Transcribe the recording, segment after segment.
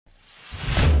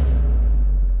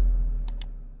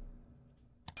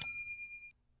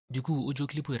Du coup, audio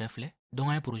clip est reflet. Donc,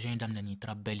 un projet d'amnani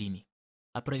trap bellini.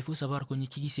 Après, il faut savoir qu'on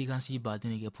utilise ces séquences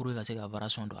pour que la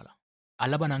variation de là. À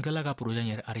la base, on a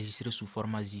projet enregistré sous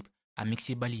format zip, à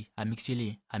mixer bali, à mixer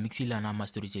les, à mixer la, à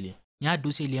masteriser les. Il y a un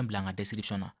dossier lien blanc en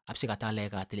description là. Après, c'est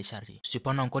à télécharger.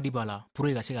 Cependant, code bala pour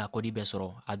que la code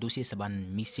besoro, à dossier saban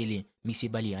mixer les, mixer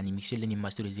bali, à mixer les,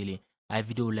 masteriser les. À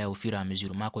vidéo là au fur et à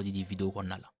mesure, ma code des vidéos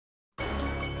qu'on a là.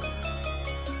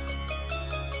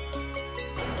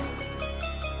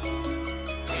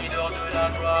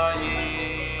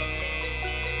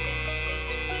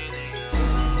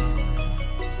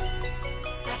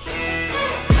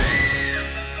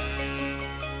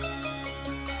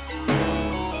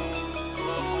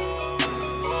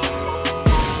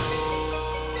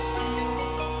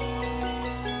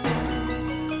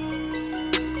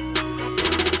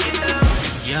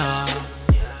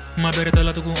 Ma berta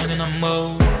la tuku on na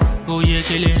mo go ye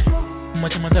chile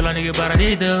macha matala nige bara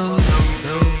de do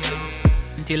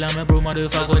ntila me bro ma de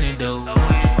fa go ne do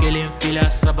kelen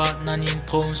fila sabat na nin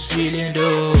tron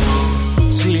swilindo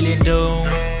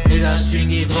nigga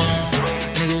swing it on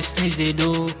nigga sneeze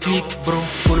do click bro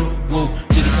follow wow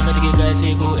digi sama digi guys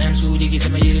go emsu digi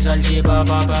sama yiri salje ba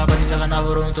disa kana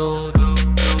voronto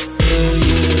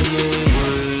yeah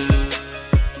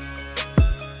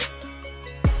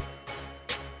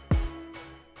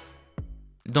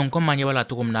Donc, comme Maniwala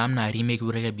Tokumna, on a un remake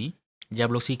de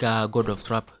Diabloxy ka God of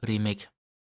Trap remake.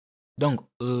 Donc,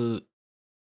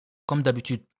 comme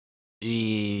d'habitude,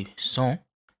 son,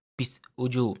 piste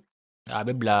audio,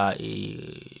 avec la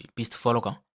piste follow.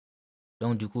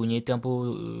 Donc, du coup, il y a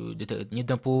un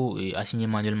tempo assigné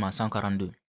manuellement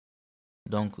 142.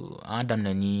 Donc, en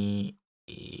damnani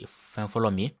fin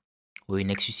follow me, ou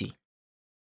Nexus.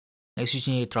 Nexus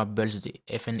est Trap Bells de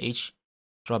FNH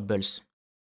Trap Bells.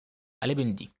 Allez,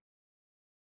 Bendi.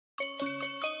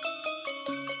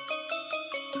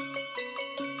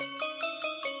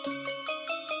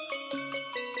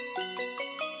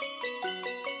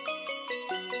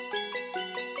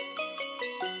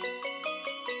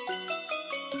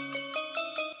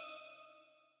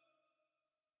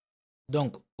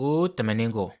 Donc, au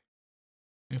Tamenengo,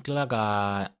 on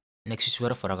a Nexus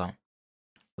Ware Faragan.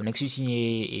 Le Nexus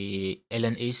est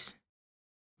LNS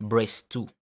Brace 2.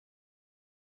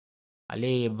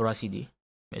 Allez brasser.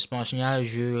 Mais je pense qu'il y a un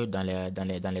jeu dans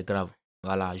les graves.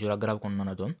 Voilà, jeu la grave qu'on en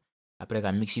a donné. Après, il y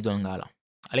a mixé dans le gala.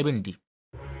 Allez, Bendi.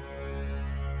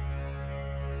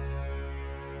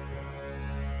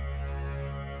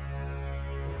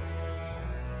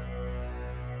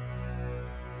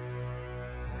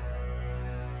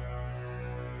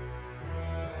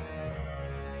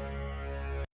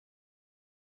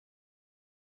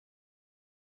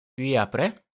 Puis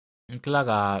après, on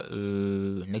a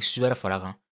Nexus Ware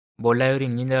Faragan. Bon,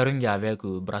 layering, il y a layering avec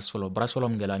Brassfolo. Brassfolo,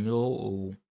 on a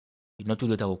une autre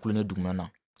de ta couleur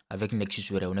doumana avec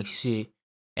Nexus Ware. Nexus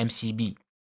MCB,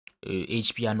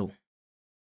 H piano.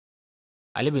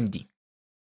 Allez, Bendi.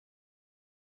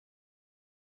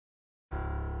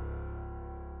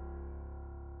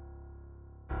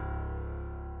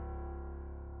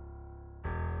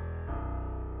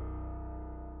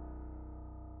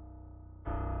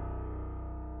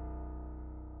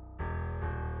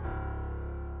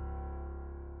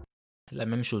 La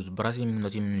même chose, Brasil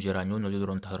notim geranio no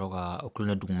lidron taroga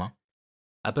okulne dugma.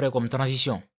 Après comme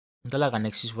transition, on a la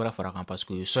Nexus Ware Faragan parce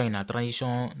que soit une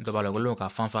transition de balagolo ka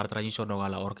fanfare transition de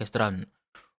la orchestra.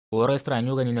 Orchestra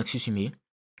nyoga ni Nexus mi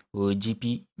o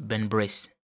GP Ben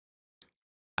Brace.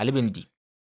 Allez, Bendi.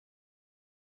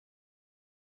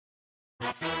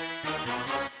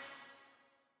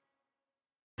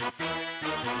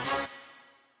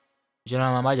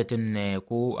 Généralement, j'ai une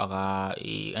ko aga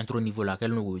intro niveau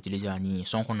laquelle nous utilisons ni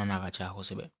son qu'on en a gacha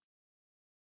sebe.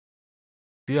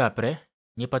 Puis après,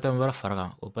 ni pattern Ware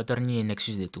Faragan au pattern ni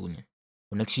Nexus de tourner.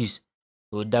 Au Nexus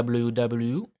au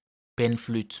WW pen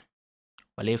flute.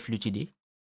 Allez flute idée.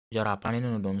 J'aurais pas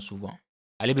nous donne souvent.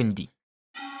 Allez, Bendi.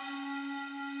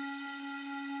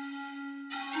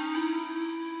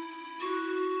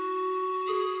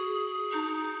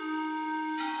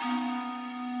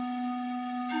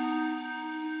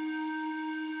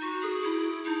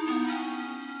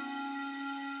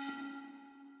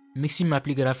 Mixi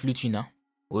m'appliquera flutuna.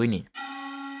 Oui.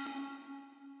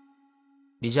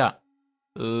 Déjà,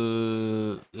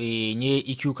 ni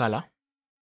EQ kala.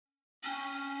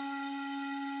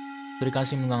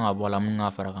 Fréquence nga voilà nga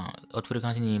faragan. Haute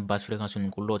fréquence ni basse fréquence ni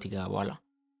l'autre voilà.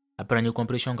 Après ni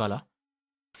compression kala.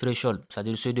 Threshold,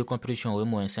 c'est-à-dire seuil de compression au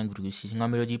moins 5,6. Nga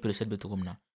mélodie preset beto comme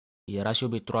na. Et ratio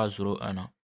be 3,01.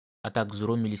 Attaque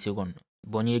 0 millisecondes.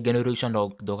 Bon ni gain réduction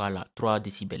do kala 3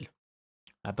 décibels.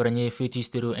 Après, n'y a fait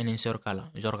stéréo enhancer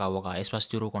kala, genre ka waka espace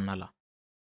stéréo qu'on a là.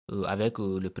 Avec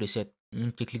le preset,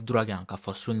 n'y clic droit gain, ka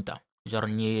force swing ta. Genre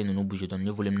n'y nous bouger dans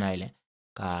le volume na ele,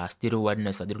 ka stéréo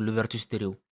wideness, c'est-à-dire l'ouverture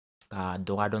stéréo, ka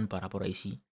droit donne par rapport à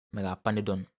ici, mais ka pan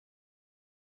donne.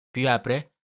 Puis après,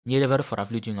 n'y a vers faire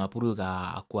fluting pour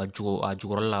ka quoi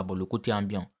jouer là le côté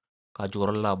ambiant, ka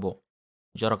jouer là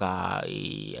genre ka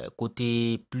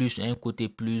côté plus un côté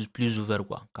plus ouvert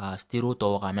quoi, ka stéréo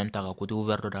to ka même ta côté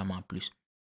ouvert vraiment plus.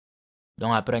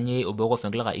 Donc après n'y au bord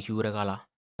fin ka équilibre là,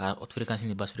 ka haute fréquence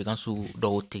ni basse fréquence ou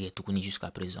do tege tukuni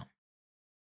jusqu'à présent.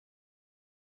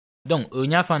 Donc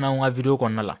n'y a fait une vidéo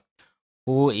qu'on a là.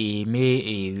 Pour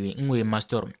mais un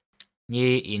master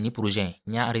ni projet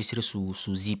ni enregistré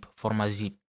sous zip format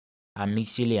zip à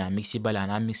mixer les balles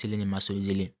à mixer les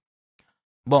masteriser les.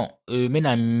 Bon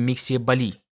maintenant mixer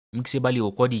bali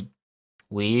au code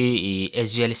oui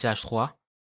SVLCH3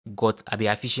 got avait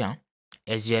affiché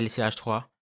SVLCH3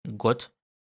 got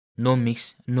no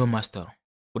mix no master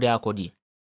pour des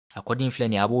code inflé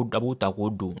ni abo ta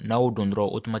kodo na o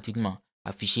dondro automatiquement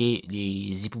afficher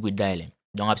les zip be dial.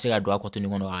 Donc après ça doit continuer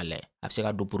qu'on aura là après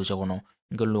ça doit projet qu'on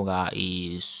ngaloga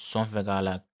et son fait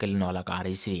la quel no la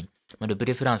caressé mais de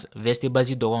préférence veste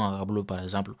basique de par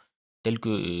exemple tel que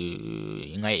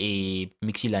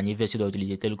mixi la ni veste doit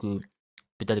utiliser tel que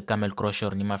peut-être camel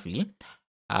crusher ni mafili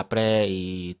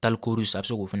après tal chorus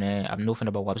après qu'on fait abno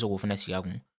fait pas après qu'on fait si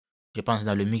je pense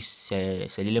dans le mix c'est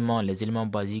les éléments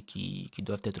basiques qui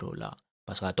doivent être là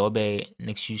parce que à tobe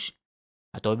Nexus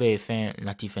à tobe fin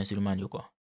natif instrument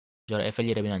quoi genre FL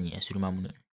y bien ni instrument mon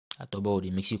à tobe au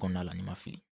mixi qu'on a là ni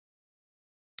mafili.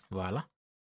 Voilà,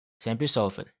 c'est un peu ça en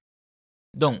fait.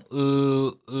 Donc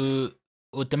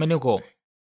au temene ko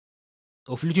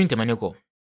au fluting temene ko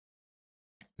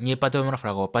ni pattern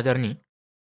frago patterni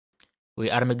oui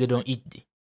Armageddon hit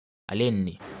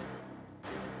aleni.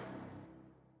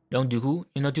 Donc du coup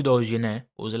une note d'origine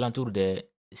aux alentours de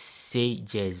C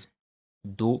jazz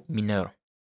do mineur.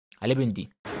 Allez bendi.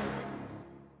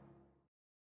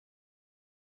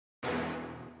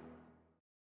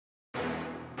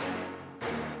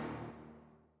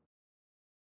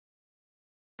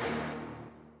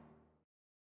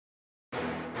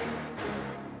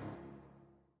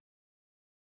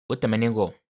 Au temene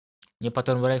ko ni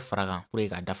pattern wɛrɛ farakan pour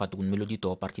ka dafa tugun mélodie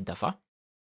tɔ partie dafa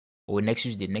o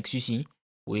Nexus de Nexus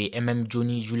o MM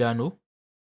Johnny Giuliano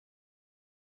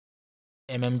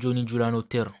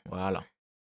Ter voilà.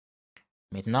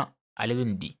 Maintenant allez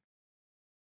bendi.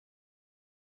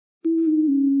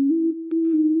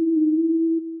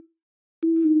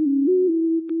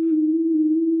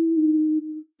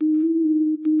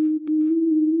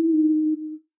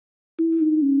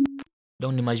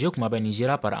 Donc l'image que m'a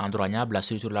Nigeria par endroit n'y a la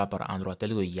structure là par endroit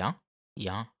tel que ya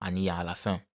ani à la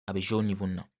fin avec jaune niveau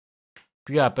là.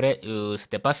 Puis après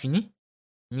c'était pas fini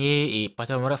ni et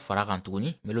pattern wɛrɛ fara kan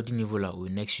tuguni mélodie niveau là au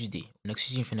Nexus D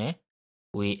Nexus infini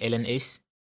au LNS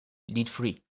lead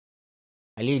free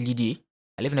allez lead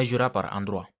allez venir jouer par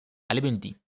endroit allez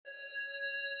bendi.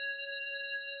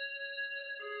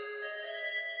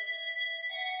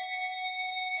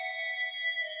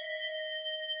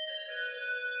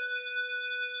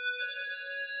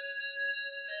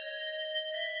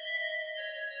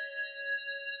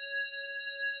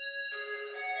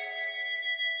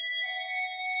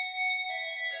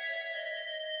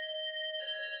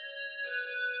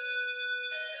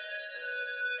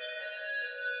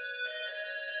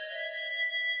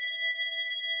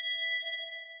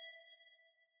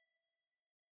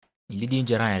 Il dit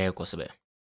déjà rien quoi c'est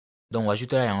donc on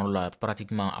ajoute là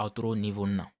pratiquement outro niveau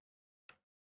na.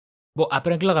 Bon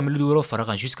après que la mélodie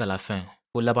fera jusqu'à la fin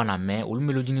pour la bana mais ou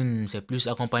mélodie c'est plus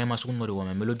accompagnement sur nous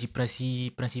mais mélodie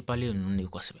principale non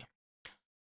quoi c'est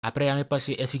après on est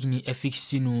passé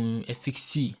FX nous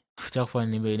FX chaque fois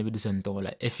on est de cette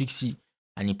là FX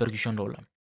en percussion là.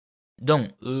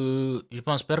 Donc je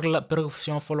pense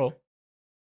percussion follow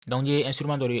donc il y a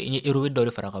instrument de il y a héroïde de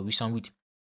fera 808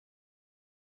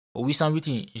 au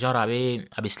 808 genre avec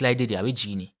slide avec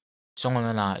jigini son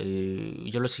on a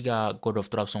Diabloxy God of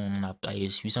Trap son on a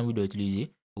 808 de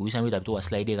utiliser au 808 a plutôt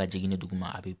slide ga jigini duguma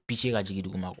avec pitcher ga jigini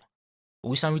duguma quoi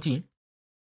au 808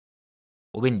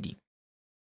 au bendi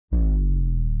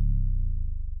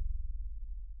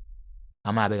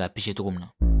ama avec a pitcher tout comme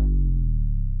là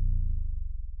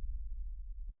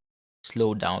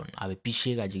slow down avec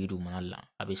pitcher ga jigini duguma là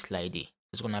avec slide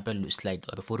c'est ce qu'on appelle le slide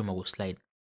avec forum au slide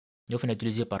il faut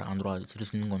utiliser par endroit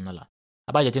utilisation on a là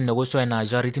aba jate nego so na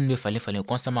genre rythme de fallait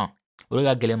constamment o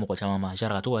ga gele mo ko chama ma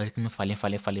genre to rythme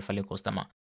fallait constamment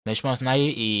mais je pense na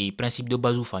et principe de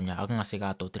base ou fanya akan se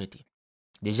ga to traiter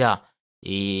déjà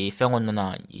et faire on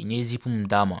na ni zipum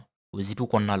dama zipu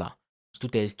kɔnɔna la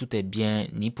tout est bien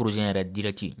ni projet yɛrɛ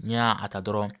direct n'i y'a ta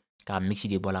dɔrɔn ka mixi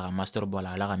de bɔ a la ka master bɔ a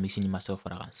la ala ka mixi ni master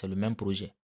fara kan c'est le même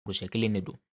projet kelen de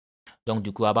don donc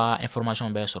du coup a b'a information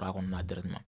bɛɛ sɔrɔ a kɔnɔna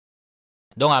directement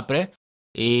donc après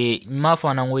n m'a fɔ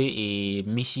an ko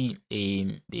mixi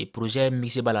projet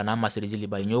mixi b'a la n'a masterisé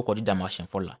b'a la n y'o kɔni dama siɲɛ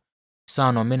fɔlɔ la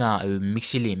sisan nɔ n bɛna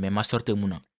mixi mais master tɛ mun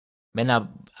na maintenant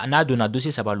n'a donna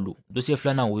dossier saba lo dossier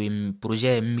filanan o ye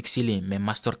projet mixi mais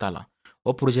master t'a la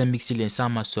au projet mixi sans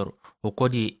master au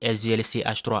code ye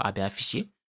SVLCH3 a bɛ affiché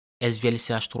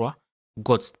SVLCH3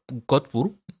 God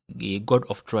pour God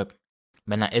of Trap.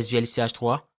 Maintenant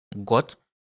SVLCH3 God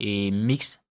et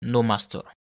mix no master.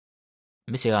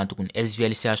 Mais c'est un truc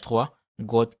SVLCH3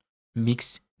 God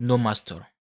mix no master.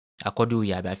 A code où il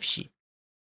y a affiché.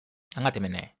 On va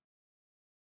terminer.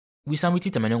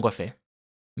 808 terminer on va faire.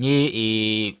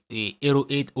 Ni Hero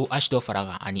 8 OH do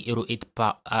faraga ani Hero 8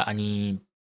 pa ani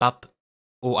pap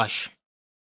OH.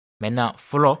 Maintenant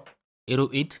follow Hero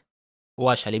 8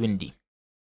 OH allez bendi.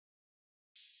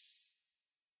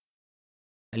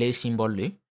 Allez symbole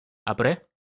le. Après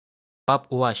pap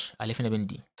OH allez faire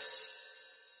bendi.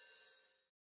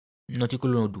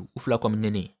 Noticulo nodu ufla comme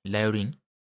nene layering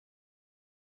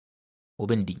au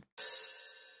bendi.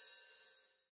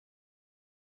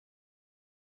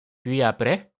 Puis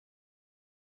après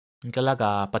nkala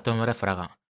ka pattern refraga.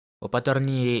 Au pattern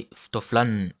ni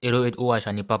toflan Hero 8 OH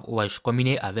ani pap OH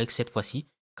combiné avec cette fois-ci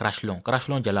crash long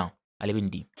jalan allez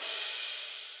bendi.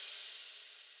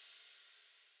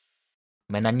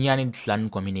 Maintenant, il y a une flan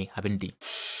combiné avec des.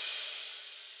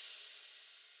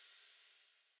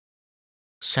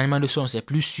 Changement de son, c'est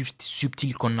plus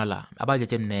subtil qu'on a là. À bas de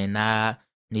thème,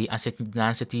 ni en cette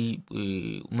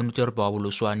moniteur babolo,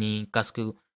 soit ni casque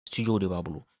studio de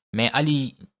babolo. Mais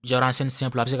ali, genre en scène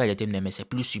simple, après ça, thème, mais c'est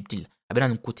plus subtil. Avec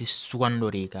un côté soin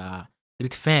d'oré, car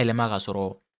rythme fin élément à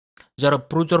soro. Genre,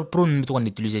 producteur pro, nous mettons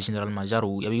utiliser généralement.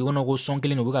 Genre, il y avait un son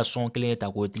clé, nous son clé, t'as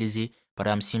qu'à utiliser. Par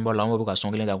exemple, symbole là, on va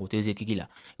son clé, t'as qu'à utiliser kiki là.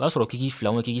 Il va sur kiki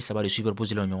flamme, kiki ça va de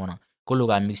superposer le nom. Quand on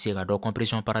va mixer, la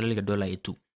compression parallèle de là et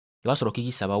tout. Il va sur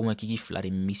kiki ça va ou kiki flamme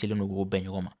mixer le nouveau ben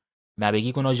yoma. Mais avec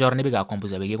qui qu'on a genre ne peut pas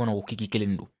composer avec qui qu'on a kiki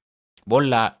kelendo. Bon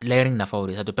là, layering n'a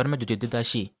pas ça te permet de te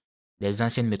détacher des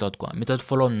anciennes méthodes quoi. Méthode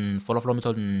follow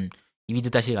méthode il va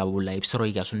détacher la boule là et sera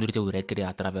il y a sonorité ou recréer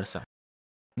à travers ça.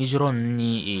 Ni Jérôme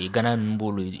ni Ghana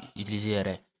Mbolo utiliser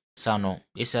ça non.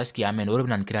 Et c'est ce qui amène au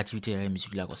une créativité à la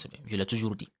musique là. Je l'ai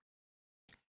toujours dit.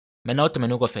 Maintenant, tu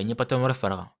m'as fait un pattern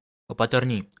référent. Au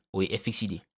pattern, oui,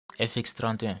 FXID.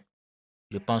 FX31.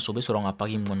 Je pense au sur un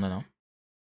pari mon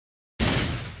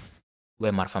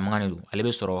ouais, Marfa Manganelu.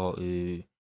 Allez, sur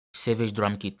Savage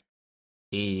Drum Kit.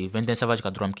 Et 21 Savage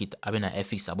Drum Kit avec un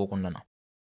FX à beaucoup de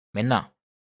maintenant,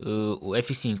 au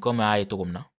FX comme à et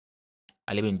comme ça.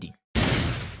 Allez, ben dit.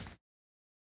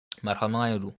 Marfa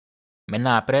Manganelu.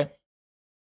 Maintenant, après,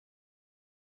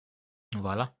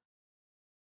 voilà.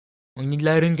 On y de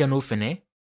la ring à nos fenêtres.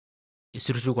 Et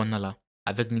surtout qu'on a là,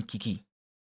 avec une Kiki.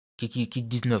 Kiki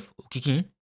 19. Kiki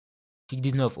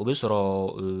 19. Au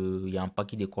sur il y a un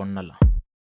paquet de cornes là.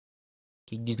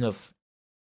 Kiki 19.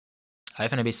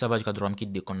 Avec un savage qui drum kit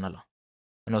de cornes là.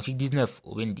 Non, Kiki 19.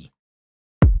 Au bendi.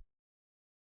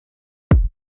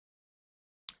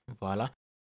 Voilà.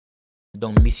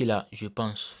 Donc, ici là, je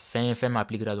pense, fin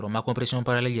m'appliquer la drum. Ma compression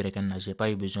parallèle, j'ai pas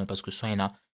eu besoin parce que soit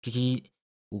là, Kiki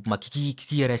ou ma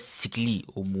Kiki reste cycli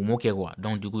au moment que quoi.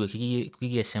 Donc, du coup,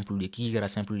 Kiki est simple, Kiki est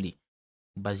simple,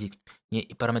 basique. Ni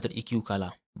paramètre EQ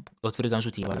kala. Haute fréquence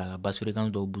outil voilà, basse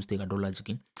fréquence do booster ka dollar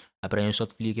jikin. Après un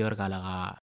soft flicker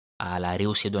kala à la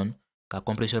rehausser donne, ka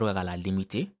compresseur ka la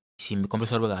limiter. Si le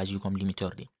compresseur va agir comme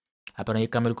limiteur. Après un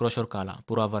camel crusher kala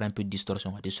pour avoir un peu de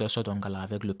distorsion. Distorsion donc kala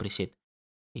avec le preset.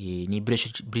 Et ni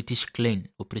British clean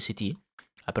au preset.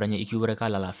 Après un EQ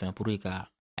kala à la fin pour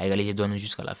égaliser donne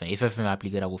jusqu'à la fin. Et faire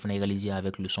appliquer à vous faire égaliser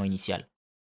avec le son initial.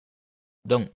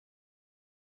 Donc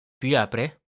puis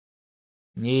après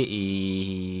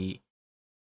ni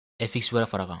FX wala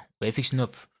faraga FX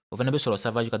 9 o fana be sɔrɔ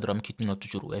savage ka drum kit no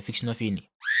toujours FX 9 ini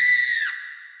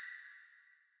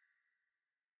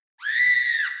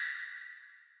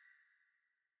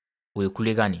o ye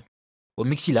kule gani o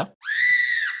mixi la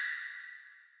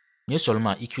ni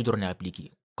seulement EQ dɔrɔn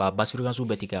appliqué ka basse fréquence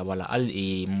bɛɛ tigɛ wala al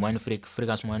et moyenne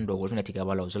fréquence moyenne dɔ o fana tigɛ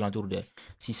wala aux alentours de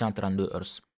 632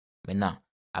 Hz maintenant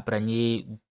après ni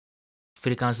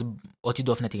fréquence haute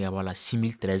dɔ fana tigɛ wala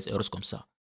 6013 Hz comme ça.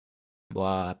 Bon,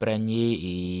 après, il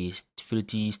y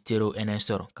a stéréo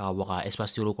enhancer, car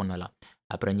espace stéréo qu'on a là.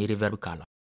 Après, il y a reverb kala.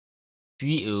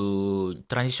 Puis,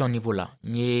 transition niveau là,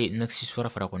 il y a Nexus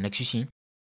Nexus,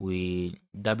 oui,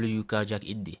 WK Jack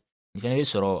ID. Ni fɛnɛ bɛ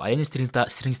sɔrɔ ale ni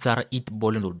string star hit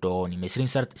bɔlen don dɔɔni mais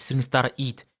string star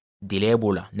hit delay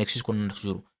b'o la Nexus kɔnɔna na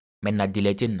toujours mais na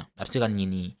delay tɛ nin na a bɛ se ka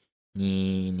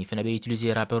nin fɛnɛ bɛ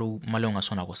utiliser rappeur maliyɛnw ka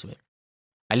son na kosɛbɛ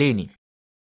ale ye nin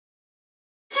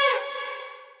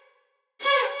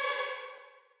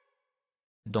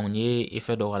donc n ye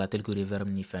effet dɔw k'a la tel que reverb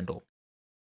ni fɛn dɔw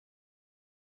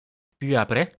puis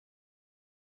après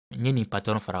n ye nin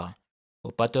pattern fara kan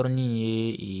o pattern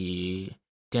ye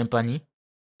timpani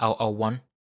aw1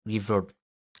 reverb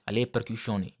ale ye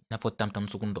percussion de i n'a fɔ tam tam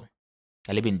sugun dɔ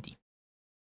ale bɛ nin di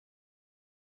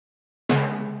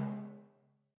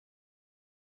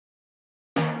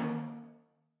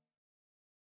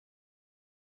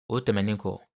o tɛmɛnen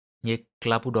kɔ n ye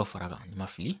clap dɔ fara kan ni ma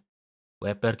fili o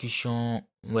ye percussion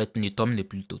ni tom de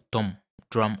plutôt tom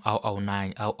drum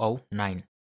aw9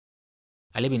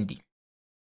 ale bɛ nin di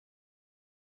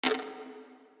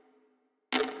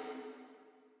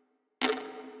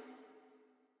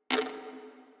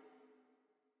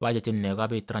b'a jateminɛ k'a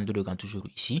bɛ 32 de kan toujours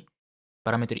ici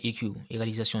paramètre EQ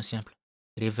égalisation simple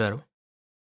reverb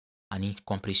ani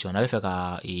compression n'a bɛ fɛ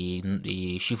ka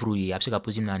chiffre ye a bɛ se ka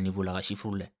poser min na niveau la ka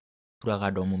chiffre lajɛ pour a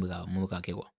ka dɔn mun bɛ ka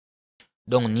kɛ quoi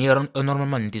donc ni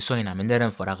normalement nin tɛ son in na mais ne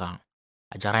yɛrɛ fara kan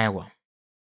a diyara n ye quoi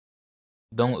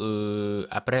donc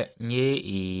après n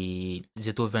ye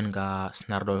Zeto20 ka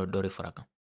snare dɔ de fara kan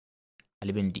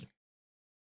ale bɛ nin di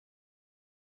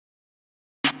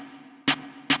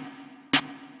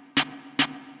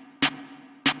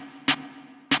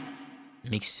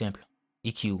mix simple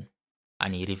EQ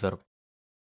ani reverb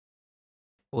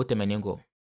o tɛmɛnen kɔ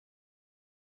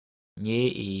n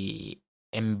ye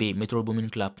MB metro booming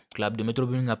clap de metro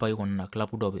booming appareil kɔnɔna na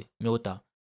clap dɔ bɛ n y'o ta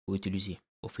k'o utiliser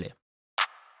o filɛ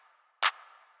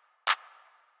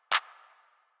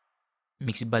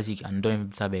mix basique ani dɔ in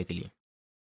ta bɛɛ ye kelen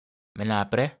maintenant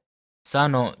après ça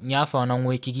nɔ n y'a fɔ aw ɲɛna n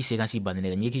ko kiki séquence baden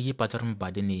de n ye kiki pattern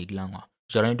baden de dilan quoi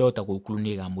genre n ye dɔw ta k'o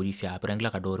cloner ka modifier après n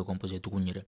tila ka dɔw recomposer tugun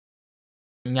yɛrɛ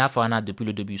n y'a fɔ ɲɛna depuis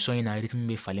le début son in na rythme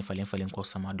bɛ falen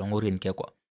kosɛbɛ donc o de ye nin kɛ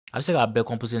quoi a bɛ se k'a bɛɛ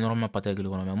composer normalement pattern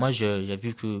kelen kɔnɔ mais moi j'ai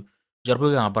vu que genre pour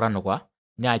que ka baara nɔgɔya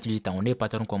ne y'a utiliser tan ne ye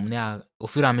pattern comme ne y'a au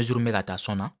fur et à mesure n bɛ ka taa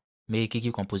son na n bɛ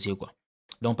kiki composer quoi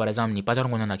donc par exemple nin pattern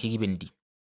kɔnɔna na kiki bɛ nin di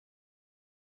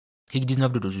kick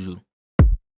 19 de don toujours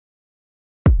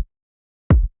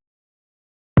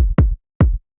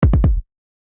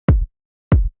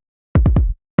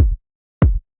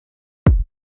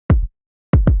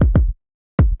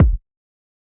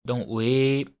donc o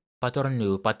ye pattern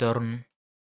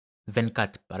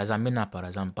 24 par exemple n bɛna par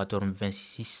exemple pattern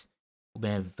 26 ou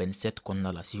bien 27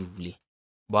 kɔnɔna la si vous voulez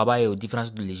bon a b'a ye o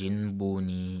différence de léger b'o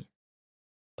ni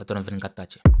pattern 24 ta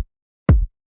cɛ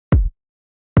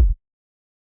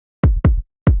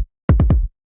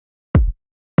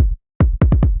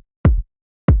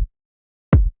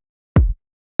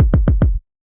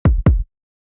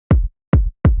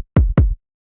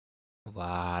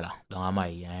voilà donc an b'a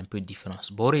ye a un peu de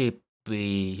différence bon o de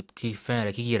ye fɛn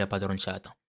yɛrɛ kiki yɛrɛ pattern caya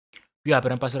tan puis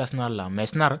après n passera snare la mais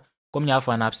snare comme n y'a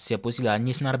fɔ an c'est possible n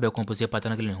ye snare bɛɛ composer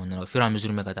pattern kelen kɔnɔna la au fur et à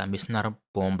mesure n bɛ ka taa n bɛ snare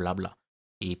bɔn bila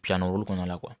piano roll kɔnɔna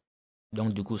la quoi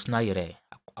donc du coup snare yɛrɛ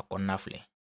a kɔnɔna filɛ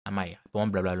an b'a ye bɔn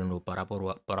bilabilalen don par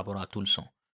rapport à tout le son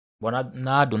bon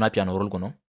n'a donna piano roll kɔnɔ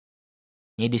n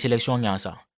ye désélection kɛ yan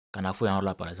sa ka na fo yan yɔrɔ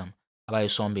la par exemple a b'a ye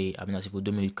son bɛ a bɛna se fo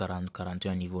 2 minutes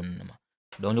 41 niveau ninnu ma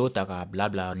donc n y'o ta k'a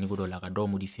bila niveau dɔ la ka dɔw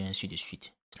modifier ainsi de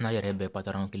suite snare yɛrɛ bɛɛ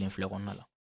pattern kelen filɛ kɔnɔna la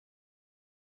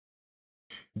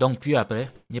donc puis après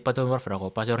n ye pattern wɛrɛ fara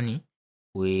kɔ pattern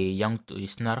o ye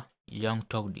snare young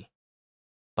talk de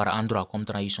par endroit comme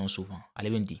transition souvent ale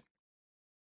bɛ nin di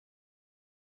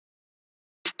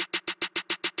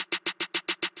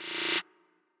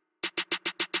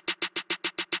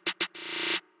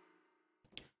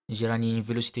n sera ni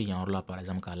vélocité yan yɔrɔ la par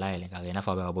exemple k'a layɛlɛn k'a kɛ i n'a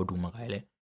fɔ a bɛ ka bɔ duguma ka yɛlɛ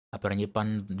après n ye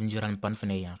pan n sera ni pan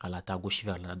fɛnɛ yan k'a la taa gauche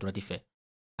vers la droite fɛ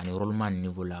ani roulement ni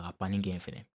niveau la ka panni kɛ yen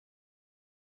fɛnɛ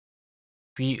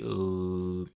puis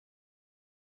o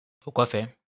kɔfɛ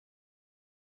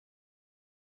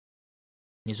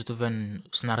n ye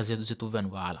snare Zeto20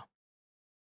 voilà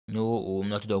n y'o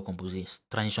note dɔw composer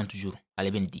transition toujours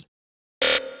ale bɛ nin di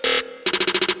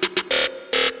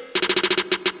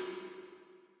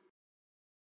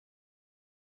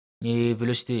n ye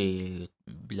vélocité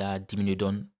bila diminuer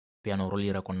dɔɔni piano roll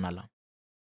yɛrɛ kɔnɔna la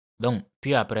donc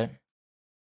puis après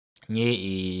n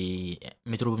ye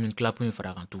metro booming clap in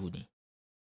fara kan tuguni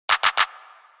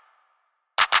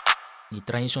ni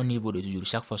transition niveau de toujours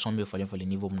chaque fois son bɛ falen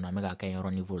niveau mun na n bɛ k'a kɛ yɔrɔ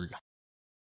niveau la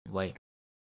ouais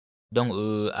donc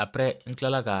après n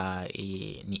tilala ka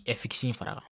ni FX in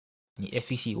fara kan ni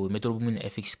FX o ye metro booming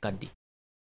FX 4 de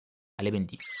ale bɛ nin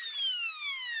di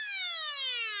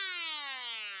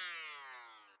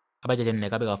aba jateminɛ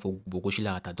k'a bɛ k'a fɔ gosi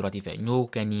la ka taa droite fɛ n y'o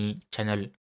kɛ ni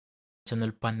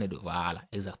channel pan de don voilà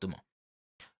exactement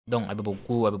donc a bɛ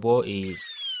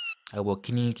bɔ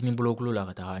kini bolokolo la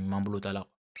ka taa ɲuman bolo ta la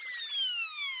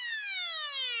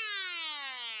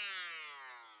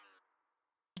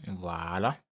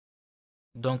voilà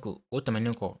donc o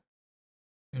tɛmɛnen kɔ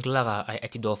n tilala ka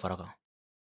hi dɔw fara kan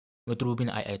metro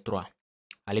bobine hi 3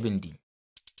 ale bɛ nin di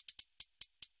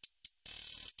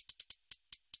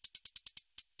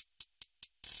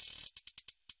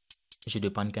jeu de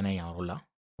pan kɛnɛ yan yɔrɔ la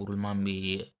roulement bɛ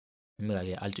n bɛ ka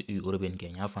kɛ alt u o de bɛ nin kɛ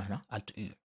n y'a fɔ a ɲɛna alt u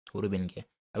o de bɛ nin kɛ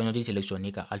a bɛ nɔti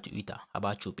sélectionner ka alt u ta a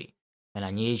b'a choper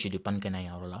maintenant n ye jeu de pan kɛnɛ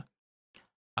yan yɔrɔ la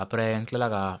après n tilala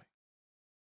ka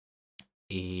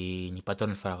ni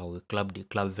pattern fara kan o ye clap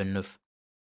 29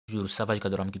 toujours savage ka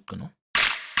drum kit kɔnɔ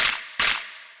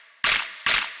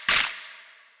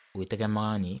o ye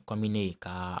tɛgɛmagan ni combiné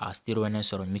ka a stereo ns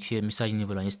sɔrɔ mixage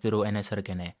niveau la n ye stereo ns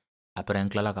kɛnɛ après n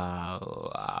tilala ka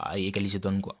a égaliser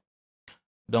dɔɔni quoi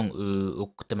donc o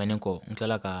tɛmɛnen kɔ n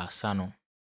tilala ka san nɔ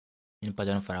ni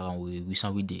pattern fara kan o ye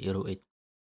 808 de 08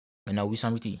 maintenant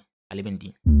 808 ale bɛ nin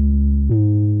di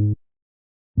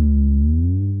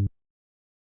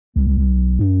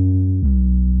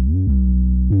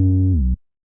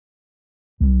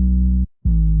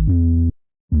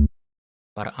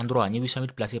par endroit, ni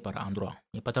 808 placé par endroit.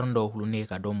 Ni pattern dɔw hulune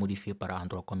ka dɔw modifier par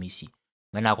endroit comme ici.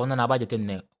 Maintenant, a kɔnɔna na a b'a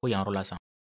jateminɛ ko yan yɔrɔ la san.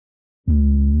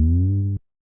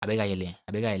 A bɛ ka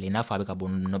yɛlɛ, n'a fɔ a bɛ ka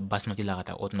bɔ basse note la ka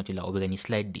taa haute note la, o bɛ kɛ ni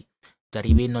slide de.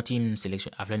 C'est-à-dire i bɛ note in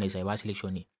sélection, a filɛ nin ye sisan, i b'a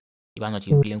sélectionner. I b'a note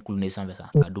kelen kulune sanfɛ san,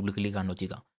 ka double click ka note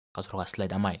kan, ka sɔrɔ ka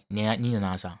slide. An b'a ye, ni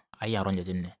nana san, a ye yan yɔrɔ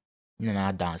jateminɛ. Ni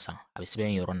nana dan san, a bɛ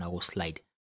sɛbɛn yɔrɔ na ko slide.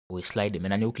 O ye slide.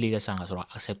 Maintenant, ni y'o cliquer san ka sɔrɔ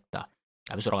accept ta,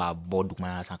 a bɛ sɔrɔ ka bɔ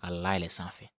dugumana la san ka layɛlɛ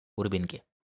sanfɛ. O de bɛ nin kɛ.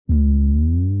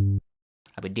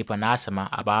 A bɛ dépend n'a sama,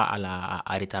 a b'a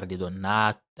a retarder dɔɔni.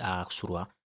 N'a surunna,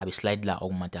 a bɛ slide la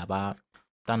augmenter. A b'a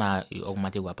temps na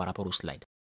augmenter quoi par rapport au slide.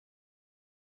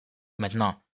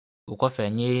 Maintenant, o kɔfɛ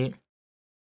n ye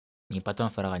nin pattern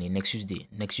fara kan ni Nexus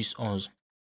 11.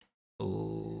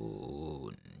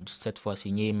 Cette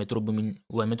fois-ci, n ye metro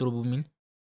booming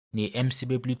ni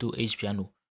MCB plutôt H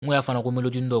piano. N ko y'a fana ko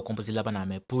mélodie dɔw composé laban na,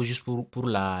 mais juste pour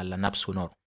la nappe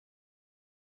sonore.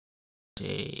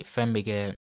 Fɛn bɛ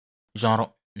kɛ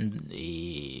genre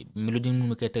mélodie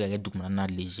minnu bɛ kɛ tɛ ka kɛ dugumana na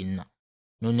léger na.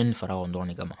 N y'o ɲɛni fara kan dɔrɔn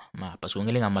de kama. Parce que n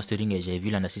kɛlen ka mastering kɛ, j'ai vu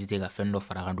la nécessité ka fɛn dɔ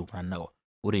fara kan dugumana na quoi.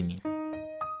 O de nin.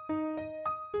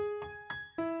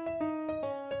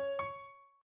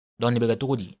 Donc nin bɛ kɛ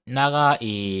cogo di? N'a ka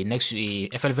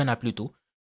FL20 na plutôt,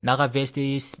 n'a ka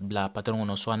VST bila pattern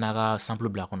kɔnɔ, soit n'a ka sample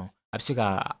bila kɔnɔ, a bɛ se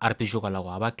ka arpeggio k'a la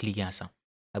quoi. A b'a cliquer yan san.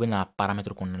 A bɛ na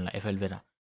paramètre kɔnɔna la FL20 na.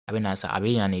 A bɛ na san, a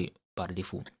bɛ yan de par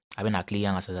défaut. A bɛ na cliquer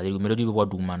yan san, c'est-à-dire mélodie bɛ bɔ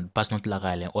duguma basse note la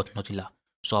ka yɛlɛn haute note la.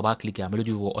 Soit a b'a cliquer, a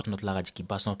mélodie bɛ bɔ haute note la ka jigin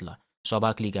basse note la. Soit a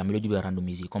b'a cliquer, a mélodie bɛ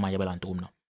randomiser comme a ɲɛ b'a la cogo min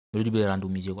na. Mélodie bɛ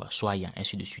randomiser quoi, soit yan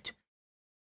ainsi de suite.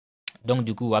 Donc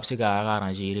du coup, a bɛ se ka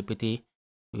arranger, répéter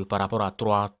par rapport à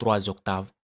 3 octaves.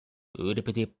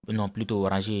 Répéter, non, plutôt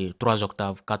arranger 3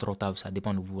 octaves, 4 octaves, ça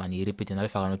dépend de vous. On y répéter, on va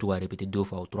faire un autre, répéter 2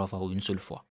 fois ou 3 fois ou une seule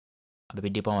fois. Ça peut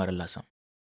dépendre de la relation.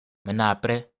 Maintenant,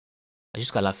 après,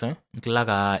 jusqu'à la fin, on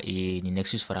a ni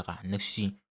Nexus Faraka.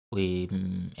 Nexus, oui,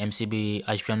 MCB,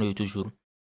 H piano est toujours.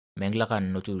 Mais on a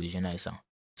notre original.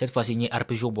 Cette fois-ci, il y a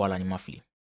arpeggio bois l'anima fli.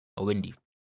 Au Wendy.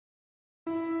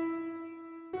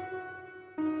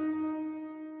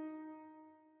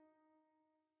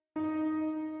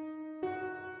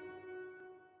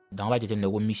 Dans la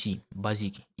détermination de mixi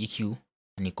basique, EQ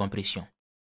et compression.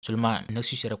 Seulement,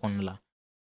 Nexus est reconnu là.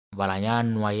 Voilà, il y a un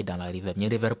noyé dans la reverb. Il y a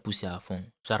une reverb poussée à fond.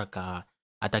 Ça a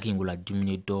attaqué ou la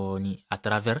diminuer d'oni à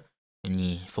travers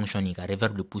ni fonctionner. La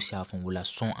reverb de pousser à fond ou la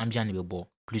son ambiant est bon.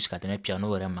 Plus qu'à tenir piano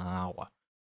vraiment.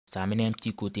 Ça amène un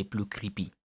petit côté plus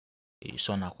creepy. Et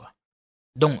son à quoi.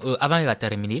 Donc, avant de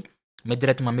terminer, mais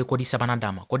directement, mes codes sabana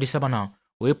dama. Code sabana,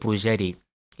 oui, projet de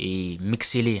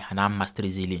mixer les, on a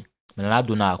masteriser les. Maintenant,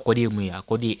 on a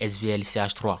code SVL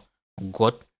CH3,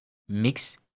 GOT,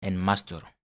 Mix and Master.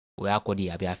 O y'a code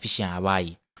a bɛ affiché a b'a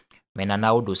ye maintenant n'a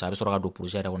y'o don sa a bɛ sɔrɔ ka don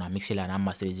projet yɛrɛ kɔnɔ a mixer la a n'a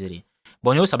masteriser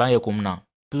bon n y'o saba kɛ ko min na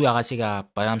pour a ka se ka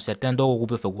par exemple certains dɔw k'u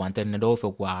bɛ fɛ k'u internet dɔw bɛ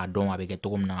fɛ k'a dɔn a bɛ kɛ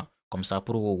cogo min na comme ça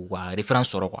pour k'u ka référence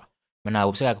sɔrɔ quoi maintenant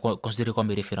o bɛ se ka considérer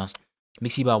comme référence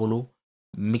mixi b'a bolo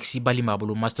mixi bali b'a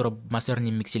bolo master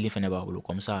ni mixeli fɛnɛ b'a bolo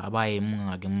comme ça a b'a ye mun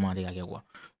kan ka kɛ mun man tɛ ka kɛ quoi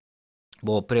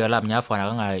bon préalable n y'a fɔ a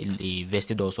kan ka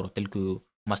VST dɔw sɔrɔ tel que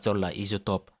master la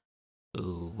isotope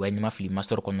ouais ni ma fili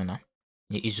master kɔnɔna na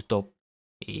ni isotope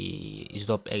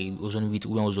aux zones 8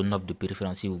 ou bien aux zones 9 de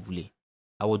préférence si vous voulez.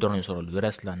 A vous donner sur le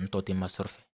reste là, nous master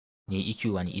fait. Ni EQ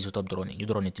ni isotope drone, nous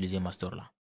devons utiliser master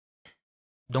là.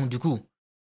 Donc du coup,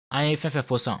 an ye fɛn fɛn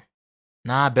fɔ san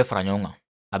n'a bɛɛ fara ɲɔgɔn kan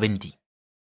a bɛ nin di.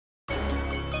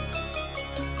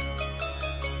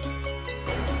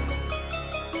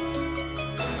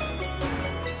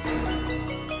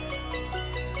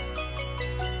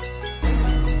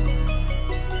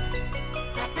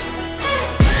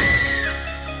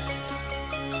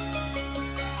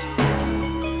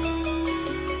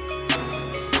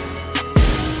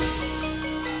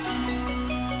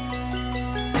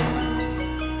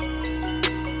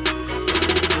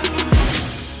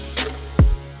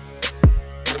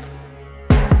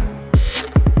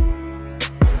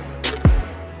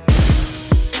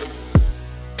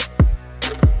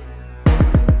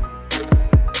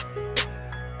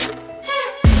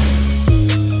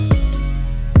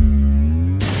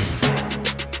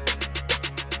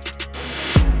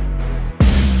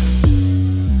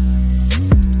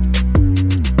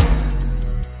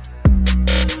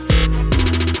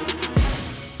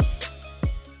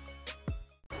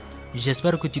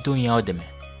 J'espère que tuto in y'aw dɛmɛ.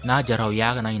 N'a jara o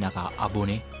y'a kana ɲina ka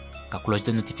abonner, ka cloche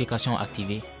de notification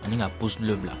activer ani ka pouce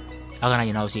bleu bila. A kana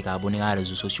ɲina aussi ka abonner ka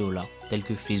réseaux sociaux la tels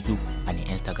que Facebook ani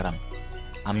Instagram.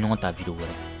 An bɛ ɲɔgɔn ta vidéo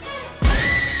wɛrɛ.